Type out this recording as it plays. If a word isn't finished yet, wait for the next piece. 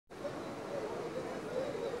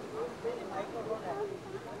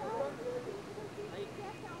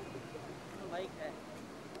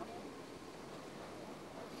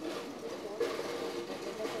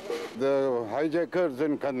hijackers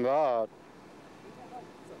in Kandahar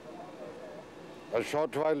a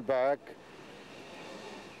short while back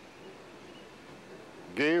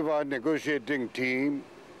gave our negotiating team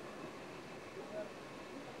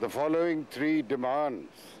the following three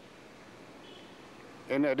demands.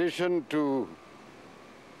 In addition to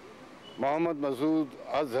Maulana Masood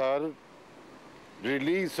Azhar,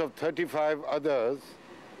 release of 35 others,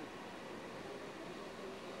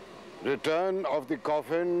 return of the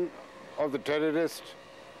coffin of the terrorist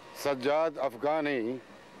Sajjad Afghani,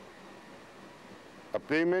 a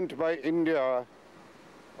payment by India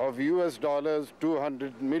of US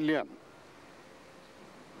 $200 million.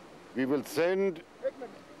 We will send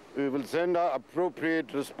our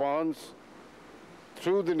appropriate response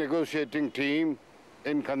through the negotiating team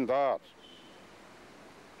in Kandahar.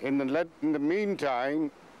 In the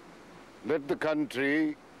meantime, let the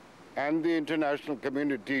country and the international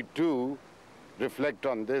community too reflect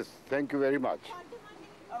on this. Thank you very much.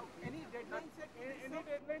 Any deadline set? Any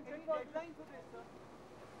deadline set for this, sir?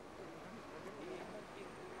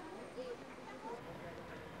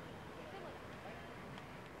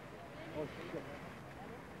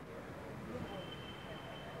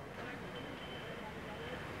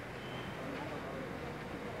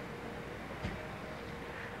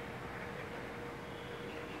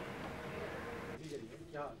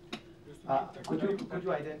 Could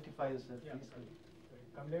you identify yourself, please?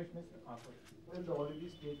 Well, the already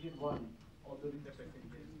stated one of the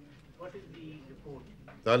what is the report?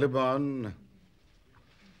 Taliban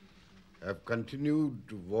have continued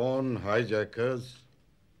to warn hijackers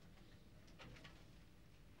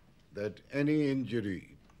that any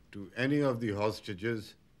injury to any of the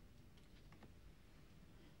hostages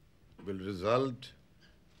will result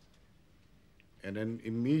in an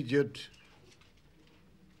immediate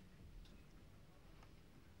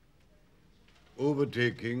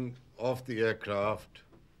overtaking of the aircraft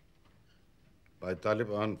by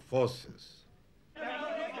Taliban forces.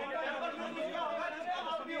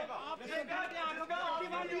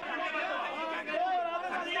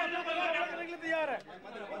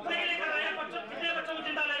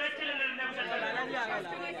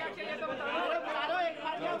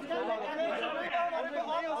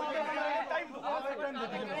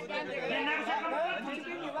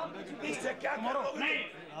 इससे क्या करो? नहीं,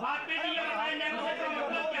 बात पे नहीं है।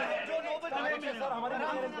 मतलब क्या है? जो नौबत है सर हमारे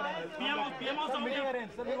पीएमओ समिति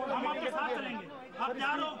हम आपके साथ चलेंगे। आप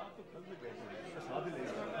तैयार हो?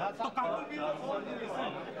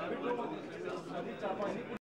 तो